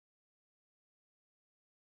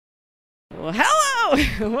Well,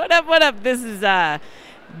 hello! What up, what up? This is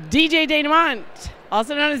DJ Dénouement,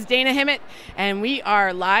 also known as Dayna Himot, and we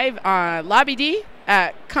are live on Lobby D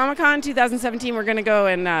at Comic-Con 2017. We're going to go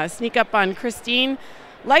and sneak up on Christine,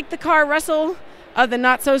 like the car Russell of the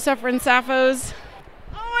Not So Sufferin Sapphos.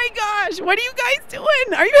 Oh my gosh, what are you guys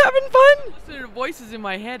doing? Are you having fun? Listening to voices in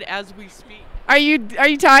my head as we speak. Are you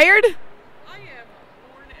tired? I am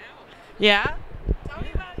worn out. Yeah? Tell me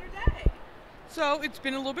about your day. So it's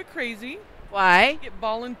been a little bit crazy. Why? Get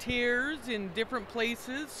volunteers in different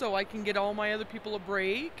places so I can get all my other people a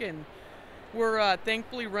break, and we're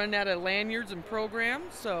thankfully running out of lanyards and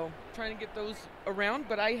programs, so trying to get those around.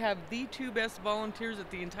 But I have the two best volunteers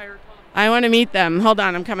at the entire time. I want to meet them. Hold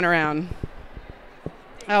on, I'm coming around.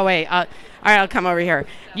 Oh wait, all right, I'll come over here.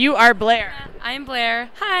 You are Blair. I'm Blair.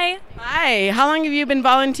 Hi. Hi, how long have you been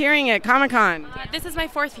volunteering at Comic-Con? This is my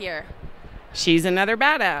 4th year. She's another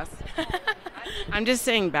badass. I'm just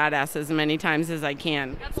saying badass as many times as I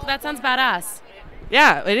can. That sounds badass.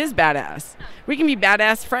 Yeah, it is badass. We can be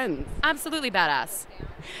badass friends. Absolutely badass.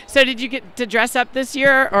 So did you get to dress up this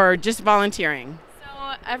year or just volunteering?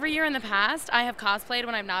 So every year in the past, I have cosplayed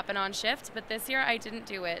when I've not been on shift, but this year I didn't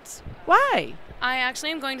do it. Why? I actually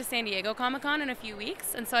am going to San Diego Comic-Con in a few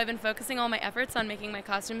weeks, and so I've been focusing all my efforts on making my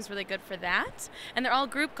costumes really good for that. And they're all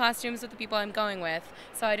group costumes with the people I'm going with,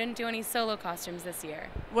 so I didn't do any solo costumes this year.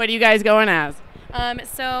 What are you guys going as?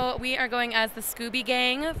 So we are going as the Scooby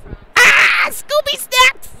Gang. Scooby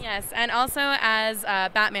Snacks! Yes, and also as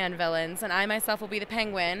Batman villains, and I myself will be the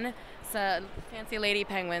Penguin. It's a fancy lady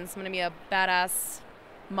penguin, so I'm going to be a badass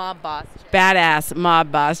mob boss chick. Badass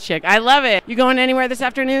mob boss chick. I love it. You going anywhere this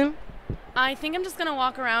afternoon? I think I'm just going to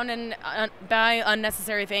walk around and buy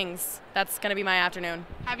unnecessary things. That's going to be my afternoon.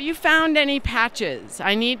 Have you found any patches?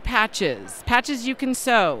 I need patches. Patches you can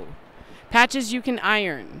sew. Patches you can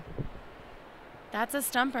iron. That's a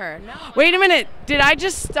stumper. No. Wait a minute. Did I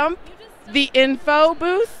just stump the info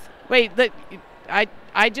booth? Wait,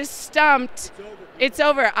 I just stumped. It's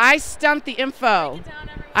over. I stumped the info.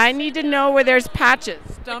 I need to know where there's patches.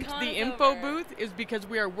 Stumped the info booth is because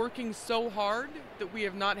we are working so hard that we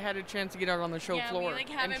have not had a chance to get out on the show floor. We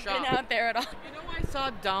haven't and been shop. out there at all. You know, I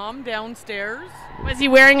saw Dom downstairs. Was he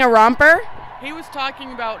wearing a romper? He was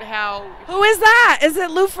talking about how... Who is that? Is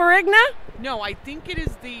it Lou Ferrigno? No, I think it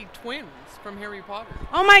is the twins from Harry Potter.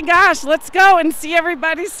 Oh my gosh, let's go and see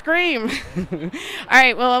everybody scream. All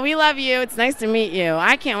right, well, we love you. It's nice to meet you.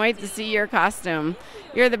 I can't wait to see your costume.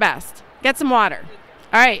 You're the best. Get some water.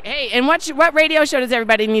 All right, hey, and what radio show does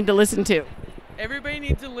everybody need to listen to? Everybody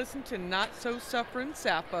needs to listen to Not So Sufferin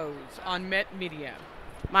Sapphos on Met Media.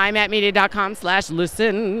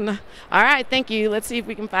 mymetmedia.com/listen. All right, thank you. Let's see if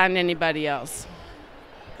we can find anybody else.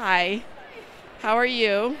 Hi, how are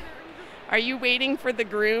you? Are you waiting for the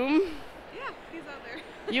groom? Yeah, he's out there.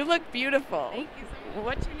 You look beautiful. Thank you so much.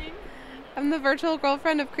 What's your name? I'm the virtual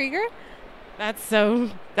girlfriend of Krieger. That's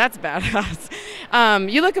badass.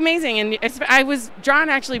 You look amazing, and I was drawn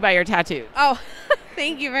actually by your tattoo. Oh,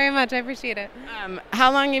 thank you very much. I appreciate it.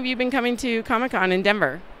 How long have you been coming to Comic-Con in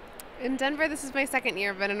Denver? In Denver, this is my 2nd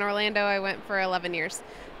year, but in Orlando, I went for 11 years.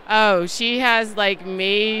 Oh, she has like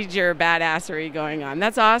major badassery going on.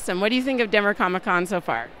 That's awesome. What do you think of Denver Comic-Con so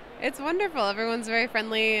far? It's wonderful. Everyone's very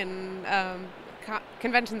friendly, and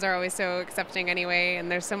conventions are always so accepting anyway,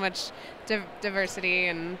 and there's so much diversity,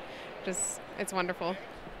 and just, it's wonderful.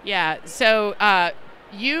 Yeah, so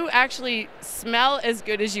you actually smell as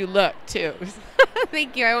good as you look, too.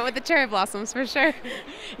 Thank you. I went with the cherry blossoms for sure.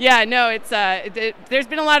 Yeah, no, it's there's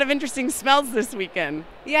been a lot of interesting smells this weekend.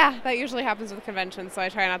 Yeah, that usually happens with conventions, so I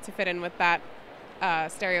try not to fit in with that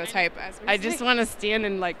stereotype. I just want to stand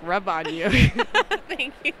and like rub on you.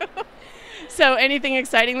 Thank you. So anything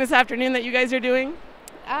exciting this afternoon that you guys are doing?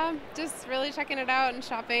 Just really checking it out and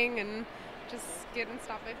shopping and just getting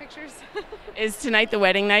stop by pictures. Is tonight the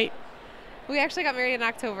wedding night? We actually got married in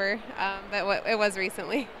October, but it was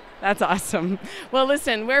recently. That's awesome. Well,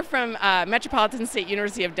 listen, we're from Metropolitan State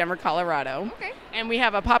University of Denver, Colorado. Okay. And we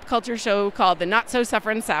have a pop culture show called the Not So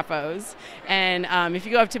Sufferin Sapphos. And if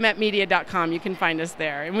you go up to metmedia.com, you can find us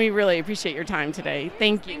there. And we really appreciate your time today.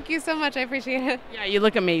 Thank you. Thank you so much. I appreciate it. Yeah, you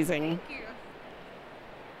look amazing. Thank you.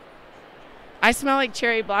 I smell like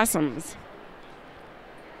cherry blossoms.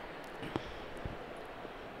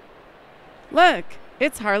 Look,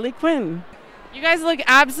 it's Harley Quinn. You guys look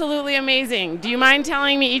absolutely amazing. Do you mind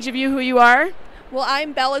telling me, each of you, who you are? Well,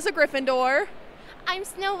 I'm Belle as a Gryffindor. I'm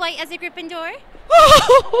Snow White as a Gryffindor.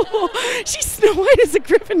 Oh, she's Snow White as a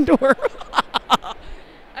Gryffindor.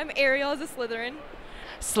 I'm Ariel as a Slytherin.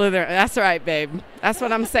 Slytherin, that's right, babe. That's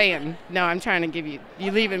what I'm saying. No, I'm trying to give you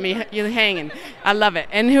leaving me, you hanging. I love it.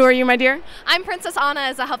 And who are you, my dear? I'm Princess Anna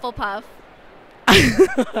as a Hufflepuff.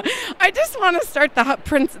 I just want to start the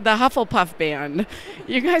Hufflepuff band.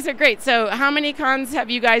 You guys are great. So how many cons have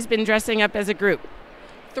you guys been dressing up as a group?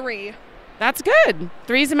 3. That's good.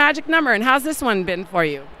 3's a magic number. And how's this one been for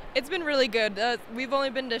you? It's been really good. We've only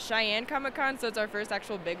been to Cheyenne Comic-Con, so it's our first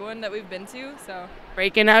actual big one that we've been to. So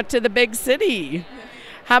Breaking out to the big city.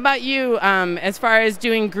 How about you, as far as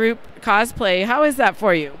doing group cosplay? How is that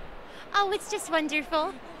for you? Oh, it's just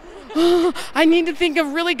wonderful. I need to think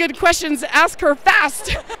of really good questions to ask her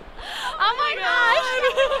fast. Oh my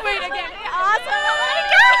gosh! Wait again. Awesome!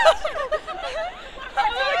 Oh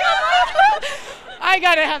my gosh! I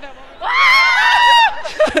gotta have that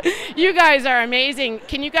one. You guys are amazing.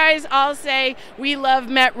 Can you guys all say, "We love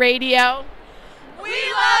Met Radio"?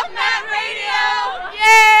 we love Met Radio.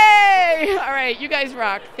 Yay! All right, you guys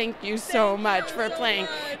rock. Thank you so much for playing.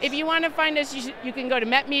 If you want to find us, you can go to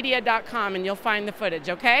metmedia.com and you'll find the footage,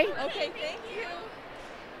 okay? Okay, thank you.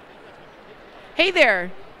 Hey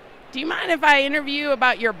there. Do you mind if I interview you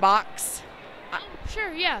about your box?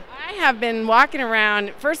 Sure, yeah. I have been walking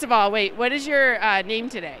around. First of all, wait, what is your name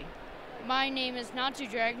today? My name is Natsu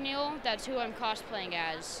Dragneel. That's who I'm cosplaying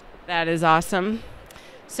as. That is awesome.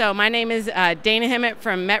 So my name is Dayna Himot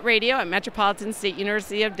from Met Radio at Metropolitan State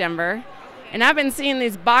University of Denver. And I've been seeing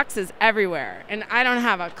these boxes everywhere, and I don't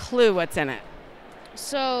have a clue what's in it.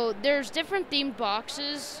 So there's different themed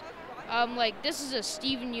boxes. Like this is a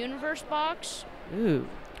Steven Universe box. Ooh.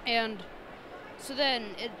 And so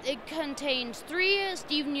then it contains 3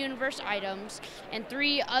 Steven Universe items and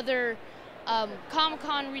 3 other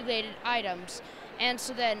Comic-Con related items. And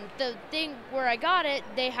so then the thing where I got it,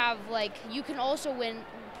 they have like, you can also win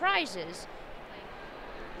prizes.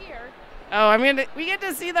 Like here. Oh, we get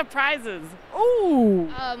to see the prizes. Ooh.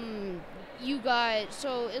 You got,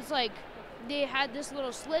 so it's like, they had this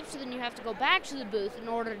little slip, so then you have to go back to the booth in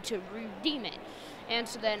order to redeem it. And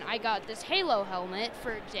so then I got this Halo helmet,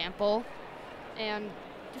 for example, and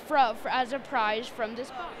as a prize from this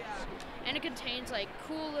box. And it contains like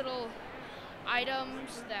cool little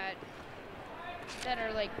items that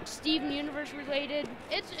are like Steven Universe related.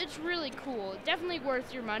 It's really cool. Definitely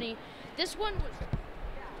worth your money. This one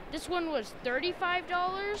was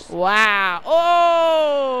 $35. Wow.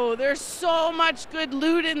 Oh, there's so much good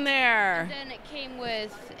loot in there. And then it came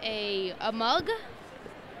with a mug.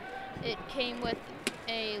 It came with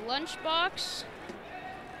a lunchbox,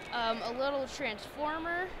 a little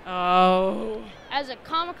transformer. Oh. As a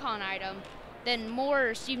Comic-Con item. Then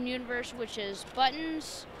more Steven Universe, which is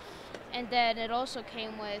buttons. And then it also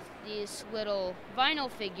came with this little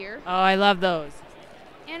vinyl figure. Oh, I love those.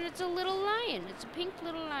 And it's a little lion. It's a pink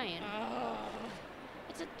little lion. Oh.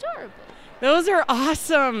 It's adorable. Those are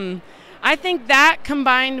awesome. I think that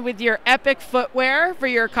combined with your epic footwear for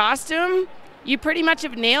your costume, you pretty much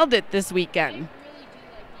have nailed it this I weekend. really do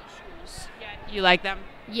like these shoes. You like them?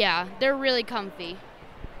 Yeah, they're really comfy.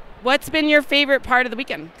 What's been your favorite part of the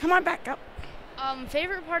weekend? Come on back up.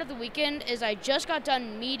 Favorite part of the weekend is I just got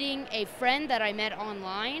done meeting a friend that I met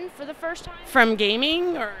online for the first time. From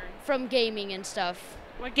gaming or? From gaming and stuff.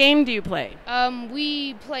 What game do you play?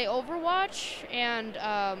 We play Overwatch, and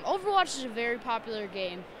Overwatch is a very popular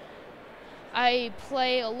game. I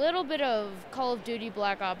play a little bit of Call of Duty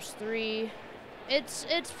Black Ops 3.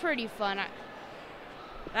 It's pretty fun.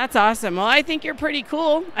 That's awesome. Well, I think you're pretty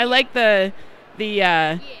cool. I like the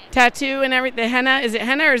tattoo and everything. The henna. Is it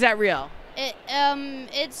henna or is that real?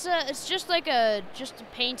 It's just like just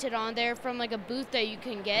painted on there from like a booth that you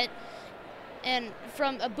can get. And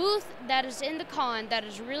from a booth that is in the con that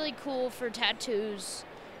is really cool for tattoos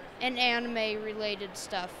and anime related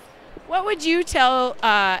stuff. What would you tell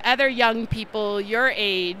other young people your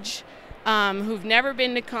age who've never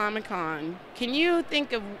been to Comic-Con? Can you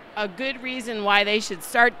think of a good reason why they should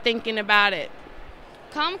start thinking about it?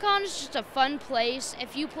 Comic-Con is just a fun place.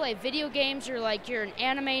 If you play video games or like you're an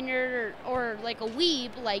anime nerd or like a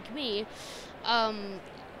weeb like me,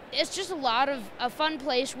 it's just a fun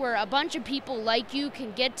place where a bunch of people like you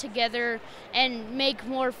can get together and make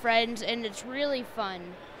more friends, and it's really fun.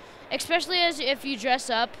 Especially if you dress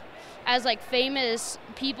up as like famous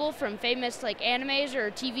people from famous like animes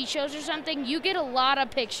or TV shows or something, you get a lot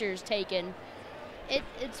of pictures taken.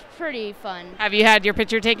 It's pretty fun. Have you had your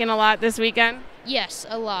picture taken a lot this weekend? Yes,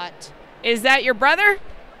 a lot. Is that your brother?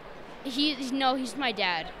 No, he's my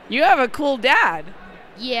dad. You have a cool dad.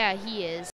 Yeah, he is.